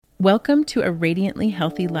Welcome to A Radiantly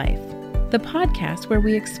Healthy Life, the podcast where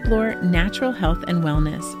we explore natural health and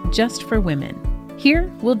wellness just for women.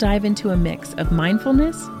 Here, we'll dive into a mix of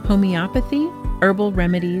mindfulness, homeopathy, herbal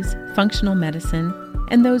remedies, functional medicine,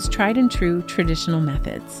 and those tried and true traditional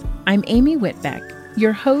methods. I'm Amy Whitbeck,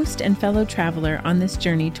 your host and fellow traveler on this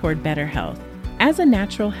journey toward better health. As a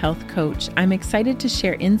natural health coach, I'm excited to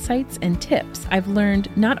share insights and tips I've learned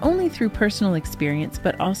not only through personal experience,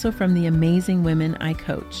 but also from the amazing women I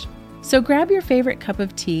coach. So grab your favorite cup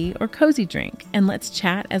of tea or cozy drink, and let's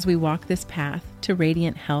chat as we walk this path to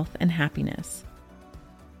radiant health and happiness.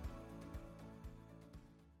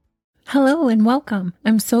 Hello and welcome.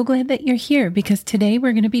 I'm so glad that you're here because today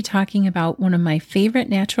we're going to be talking about one of my favorite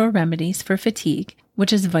natural remedies for fatigue,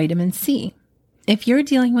 which is vitamin C. If you're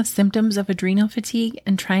dealing with symptoms of adrenal fatigue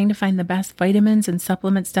and trying to find the best vitamins and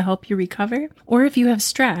supplements to help you recover, or if you have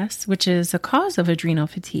stress, which is a cause of adrenal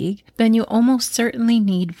fatigue, then you almost certainly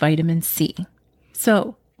need vitamin C.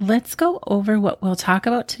 So let's go over what we'll talk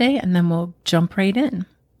about today and then we'll jump right in.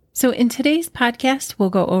 So in today's podcast, we'll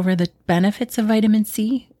go over the benefits of vitamin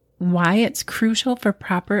C, why it's crucial for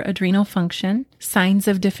proper adrenal function, signs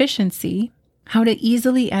of deficiency, how to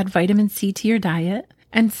easily add vitamin C to your diet,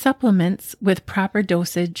 and supplements with proper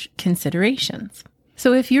dosage considerations.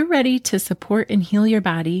 So if you're ready to support and heal your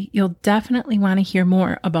body, you'll definitely want to hear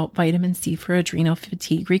more about vitamin C for adrenal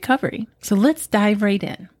fatigue recovery. So let's dive right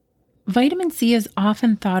in. Vitamin C is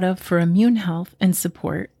often thought of for immune health and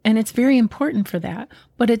support, and it's very important for that,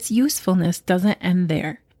 but its usefulness doesn't end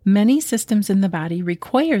there. Many systems in the body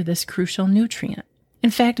require this crucial nutrient. In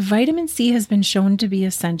fact, vitamin C has been shown to be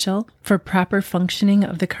essential for proper functioning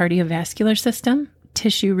of the cardiovascular system,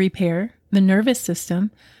 tissue repair, the nervous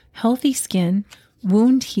system, healthy skin,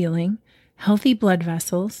 wound healing, healthy blood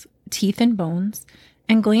vessels, teeth and bones,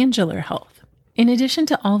 and glandular health. In addition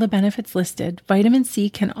to all the benefits listed, vitamin C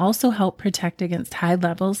can also help protect against high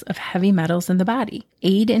levels of heavy metals in the body,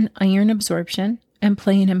 aid in iron absorption, and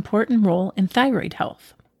play an important role in thyroid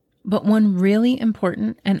health. But one really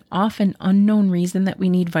important and often unknown reason that we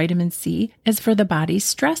need vitamin C is for the body's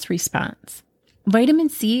stress response. Vitamin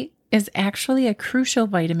C is actually a crucial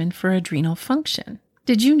vitamin for adrenal function.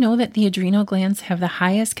 Did you know that the adrenal glands have the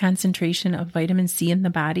highest concentration of vitamin C in the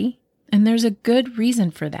body? And there's a good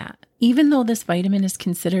reason for that. Even though this vitamin is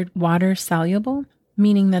considered water soluble,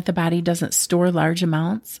 meaning that the body doesn't store large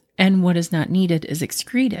amounts and what is not needed is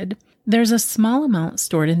excreted, there's a small amount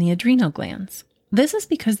stored in the adrenal glands. This is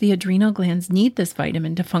because the adrenal glands need this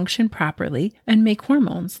vitamin to function properly and make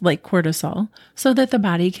hormones like cortisol so that the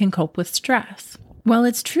body can cope with stress. While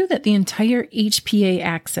it's true that the entire HPA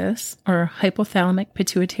axis, or hypothalamic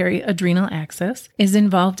pituitary adrenal axis, is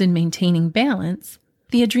involved in maintaining balance,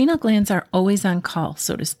 the adrenal glands are always on call,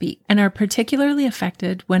 so to speak, and are particularly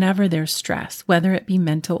affected whenever there's stress, whether it be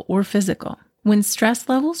mental or physical. When stress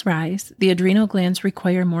levels rise, the adrenal glands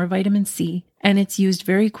require more vitamin C, and it's used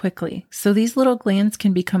very quickly, so these little glands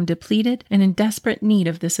can become depleted and in desperate need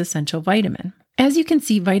of this essential vitamin. As you can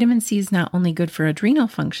see, vitamin C is not only good for adrenal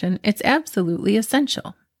function, it's absolutely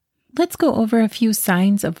essential. Let's go over a few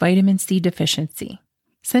signs of vitamin C deficiency.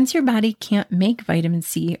 Since your body can't make vitamin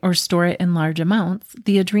C or store it in large amounts,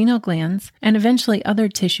 the adrenal glands, and eventually other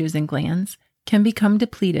tissues and glands, can become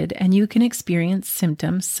depleted and you can experience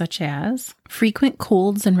symptoms such as frequent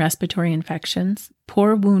colds and respiratory infections,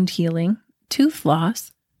 poor wound healing, tooth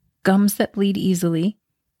loss, gums that bleed easily,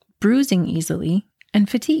 bruising easily, and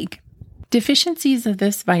fatigue. Deficiencies of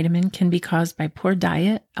this vitamin can be caused by poor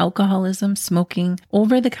diet, alcoholism, smoking,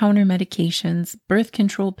 over-the-counter medications, birth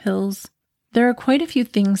control pills. There are quite a few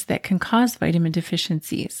things that can cause vitamin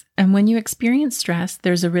deficiencies, and when you experience stress,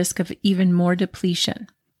 there's a risk of even more depletion.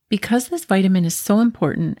 Because this vitamin is so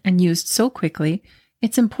important and used so quickly,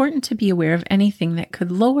 it's important to be aware of anything that could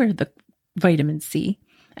lower the vitamin C,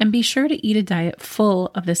 and be sure to eat a diet full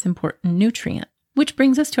of this important nutrient. Which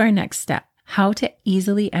brings us to our next step. How to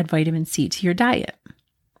easily add vitamin C to your diet.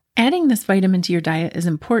 Adding this vitamin to your diet is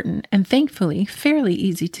important and thankfully fairly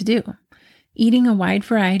easy to do. Eating a wide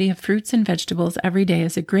variety of fruits and vegetables every day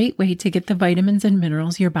is a great way to get the vitamins and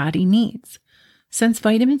minerals your body needs. Since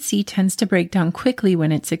vitamin C tends to break down quickly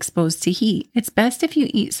when it's exposed to heat, it's best if you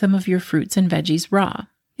eat some of your fruits and veggies raw.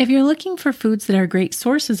 If you're looking for foods that are great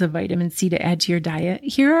sources of vitamin C to add to your diet,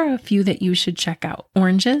 here are a few that you should check out.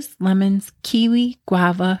 Oranges, lemons, kiwi,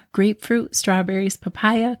 guava, grapefruit, strawberries,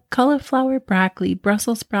 papaya, cauliflower, broccoli,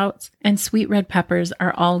 Brussels sprouts, and sweet red peppers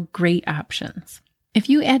are all great options. If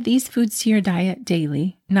you add these foods to your diet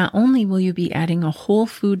daily, not only will you be adding a whole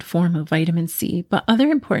food form of vitamin C, but other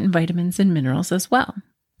important vitamins and minerals as well.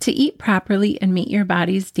 To eat properly and meet your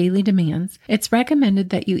body's daily demands, it's recommended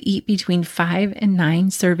that you eat between 5 and 9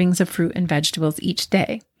 servings of fruit and vegetables each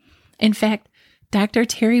day. In fact, Dr.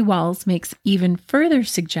 Terry Walls makes even further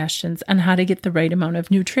suggestions on how to get the right amount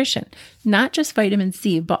of nutrition, not just vitamin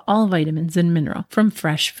C, but all vitamins and minerals from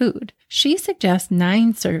fresh food. She suggests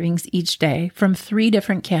 9 servings each day from 3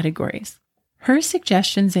 different categories. Her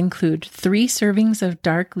suggestions include 3 servings of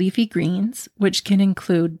dark leafy greens, which can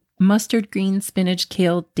include mustard greens, spinach,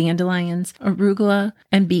 kale, dandelions, arugula,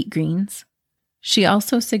 and beet greens. She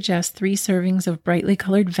also suggests 3 servings of brightly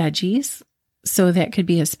colored veggies. So that could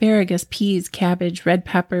be asparagus, peas, cabbage, red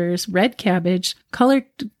peppers, red cabbage, colored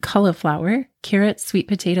cauliflower, carrots, sweet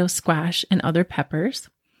potato, squash, and other peppers.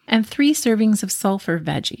 And 3 servings of sulfur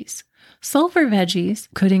veggies. Sulfur veggies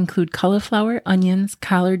could include cauliflower, onions,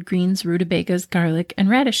 collard greens, rutabagas, garlic, and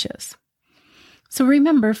radishes. So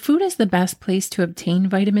remember, food is the best place to obtain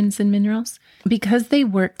vitamins and minerals because they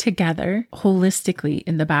work together holistically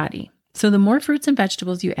in the body. So the more fruits and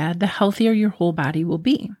vegetables you add, the healthier your whole body will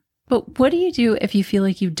be. But what do you do if you feel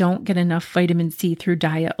like you don't get enough vitamin C through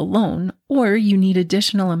diet alone, or you need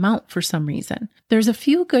additional amount for some reason? There's a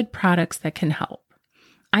few good products that can help.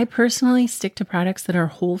 I personally stick to products that are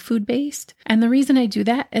whole food based. And the reason I do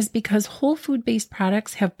that is because whole food based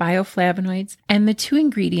products have bioflavonoids, and the 2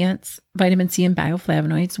 ingredients, vitamin C and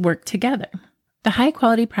bioflavonoids, work together. The high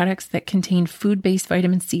quality products that contain food based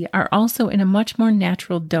vitamin C are also in a much more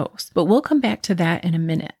natural dose, but we'll come back to that in a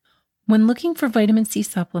minute. When looking for vitamin C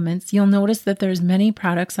supplements, you'll notice that there's many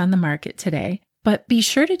products on the market today, but be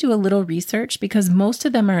sure to do a little research because most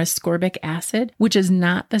of them are ascorbic acid, which is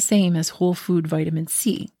not the same as whole food vitamin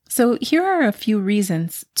C. So here are a few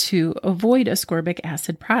reasons to avoid ascorbic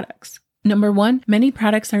acid products. Number 1, many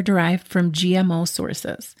products are derived from GMO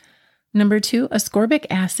sources. Number 2, ascorbic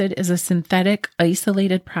acid is a synthetic,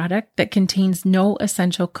 isolated product that contains no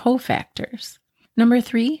essential cofactors. Number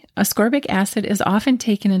 3, ascorbic acid is often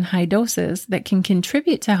taken in high doses that can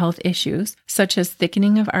contribute to health issues such as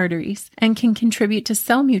thickening of arteries and can contribute to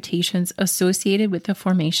cell mutations associated with the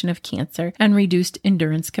formation of cancer and reduced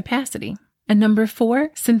endurance capacity. And number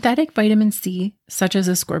 4, synthetic vitamin C, such as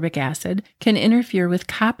ascorbic acid, can interfere with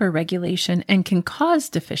copper regulation and can cause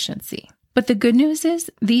deficiency. But the good news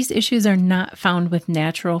is these issues are not found with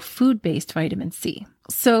natural food-based vitamin C.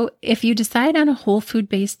 So if you decide on a whole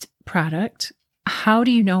food-based product, how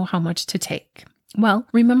do you know how much to take? Well,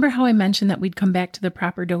 remember how I mentioned that we'd come back to the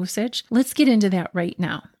proper dosage? Let's get into that right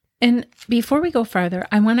now. And before we go farther,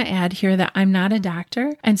 I want to add here that I'm not a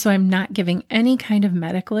doctor, and so I'm not giving any kind of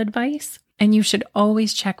medical advice, and you should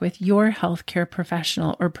always check with your healthcare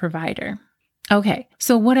professional or provider. Okay,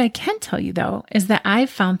 so what I can tell you though is that I've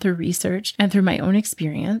found through research and through my own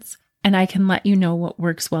experience, and I can let you know what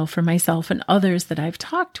works well for myself and others that I've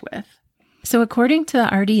talked with. So according to the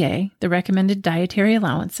RDA, the recommended dietary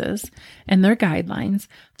allowances, and their guidelines,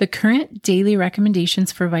 the current daily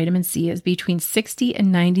recommendations for vitamin C is between 60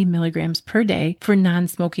 and 90 milligrams per day for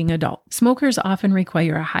non-smoking adults. Smokers often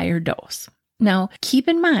require a higher dose. Now, keep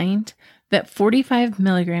in mind that 45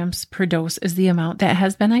 milligrams per dose is the amount that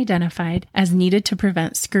has been identified as needed to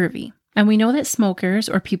prevent scurvy. And we know that smokers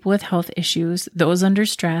or people with health issues, those under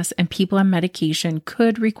stress, and people on medication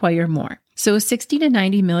could require more. So 60 to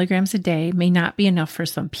 90 milligrams a day may not be enough for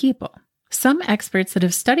some people. Some experts that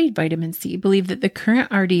have studied vitamin C believe that the current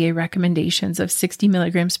RDA recommendations of 60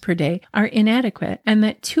 milligrams per day are inadequate and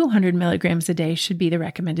that 200 milligrams a day should be the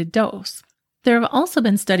recommended dose. There have also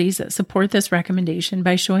been studies that support this recommendation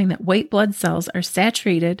by showing that white blood cells are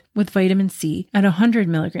saturated with vitamin C at 100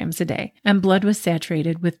 milligrams a day, and blood was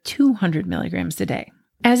saturated with 200 milligrams a day.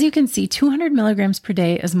 As you can see, 200 milligrams per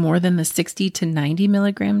day is more than the 60 to 90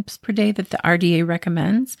 milligrams per day that the RDA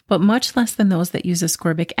recommends, but much less than those that use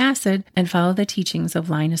ascorbic acid and follow the teachings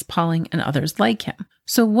of Linus Pauling and others like him.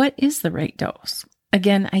 So what is the right dose?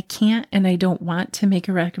 Again, I can't and I don't want to make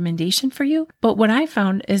a recommendation for you, but what I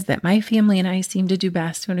found is that my family and I seem to do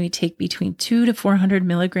best when we take between 200 to 400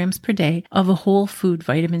 milligrams per day of a whole food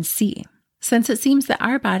vitamin C. Since it seems that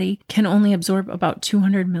our body can only absorb about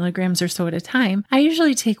 200 milligrams or so at a time, I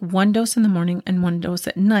usually take 1 dose in the morning and 1 dose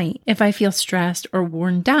at night if I feel stressed or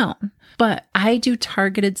worn down. But I do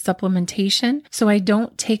targeted supplementation, so I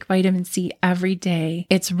don't take vitamin C every day.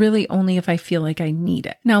 It's really only if I feel like I need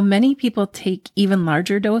it. Now, many people take even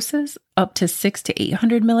larger doses, up to 600 to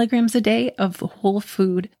 800 milligrams a day of whole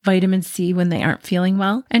food vitamin C when they aren't feeling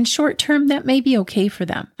well. And short term, that may be okay for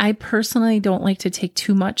them. I personally don't like to take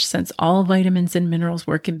too much since all vitamins and minerals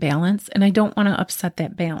work in balance, and I don't want to upset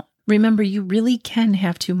that balance. Remember, you really can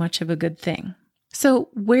have too much of a good thing. So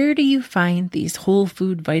where do you find these whole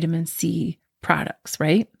food vitamin C products,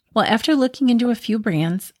 right? Well, after looking into a few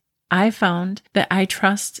brands, I found that I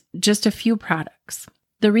trust just a few products.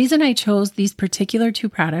 The reason I chose these particular 2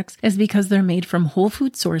 products is because they're made from whole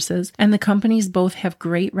food sources and the companies both have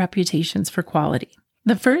great reputations for quality.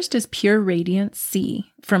 The first is Pure Radiance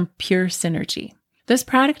C from Pure Synergy. This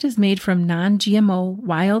product is made from non-GMO,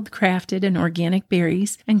 wild-crafted and organic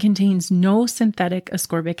berries and contains no synthetic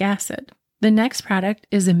ascorbic acid. The next product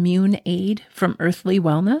is Immune Aid from Earthly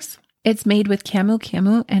Wellness. It's made with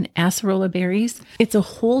camu and acerola berries. It's a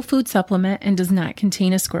whole food supplement and does not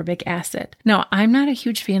contain ascorbic acid. Now, I'm not a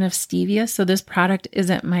huge fan of stevia, so this product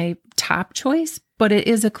isn't my top choice, but it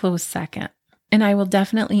is a close second. And I will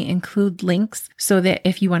definitely include links so that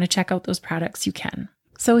if you want to check out those products, you can.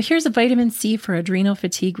 So here's a vitamin C for adrenal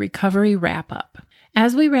fatigue recovery wrap up.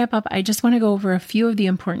 As we wrap up, I just want to go over a few of the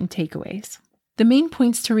important takeaways. The main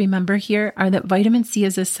points to remember here are that vitamin C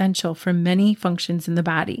is essential for many functions in the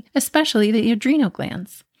body, especially the adrenal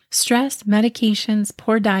glands. Stress, medications,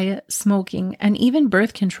 poor diet, smoking, and even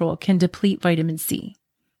birth control can deplete vitamin C.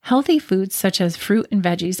 Healthy foods such as fruit and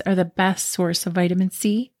veggies are the best source of vitamin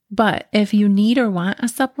C, but if you need or want a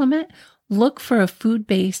supplement, look for a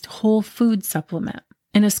food-based whole food supplement.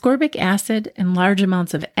 An ascorbic acid and large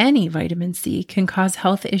amounts of any vitamin C can cause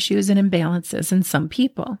health issues and imbalances in some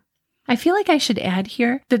people. I feel like I should add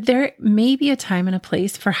here that there may be a time and a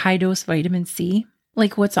place for high-dose vitamin C,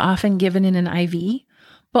 like what's often given in an IV,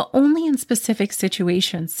 but only in specific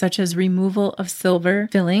situations such as removal of silver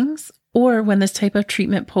fillings or when this type of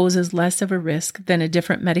treatment poses less of a risk than a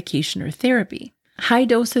different medication or therapy. High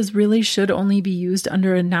doses really should only be used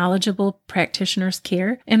under a knowledgeable practitioner's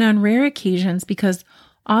care and on rare occasions because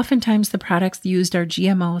oftentimes the products used are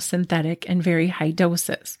GMO, synthetic, and very high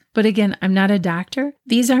doses. But again, I'm not a doctor.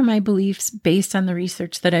 These are my beliefs based on the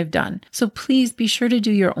research that I've done. So please be sure to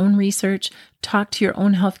do your own research, talk to your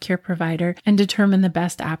own healthcare provider, and determine the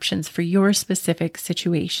best options for your specific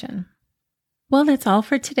situation. Well, that's all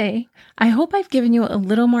for today. I hope I've given you a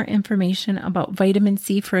little more information about vitamin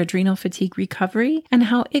C for adrenal fatigue recovery and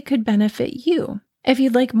how it could benefit you. If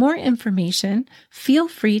you'd like more information, feel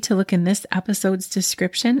free to look in this episode's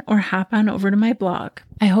description or hop on over to my blog.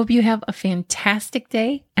 I hope you have a fantastic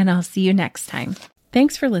day, and I'll see you next time.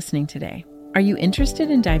 Thanks for listening today. Are you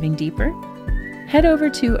interested in diving deeper? Head over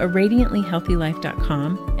to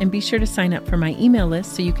aradiantlyhealthylife.com and be sure to sign up for my email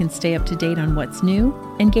list so you can stay up to date on what's new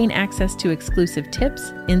and gain access to exclusive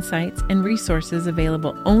tips, insights, and resources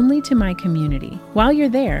available only to my community. While you're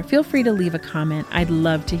there, feel free to leave a comment. I'd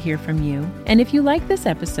love to hear from you. And if you like this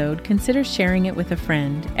episode, consider sharing it with a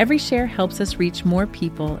friend. Every share helps us reach more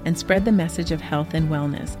people and spread the message of health and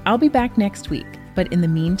wellness. I'll be back next week. But in the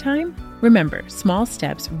meantime, remember, small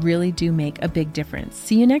steps really do make a big difference.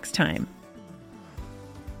 See you next time.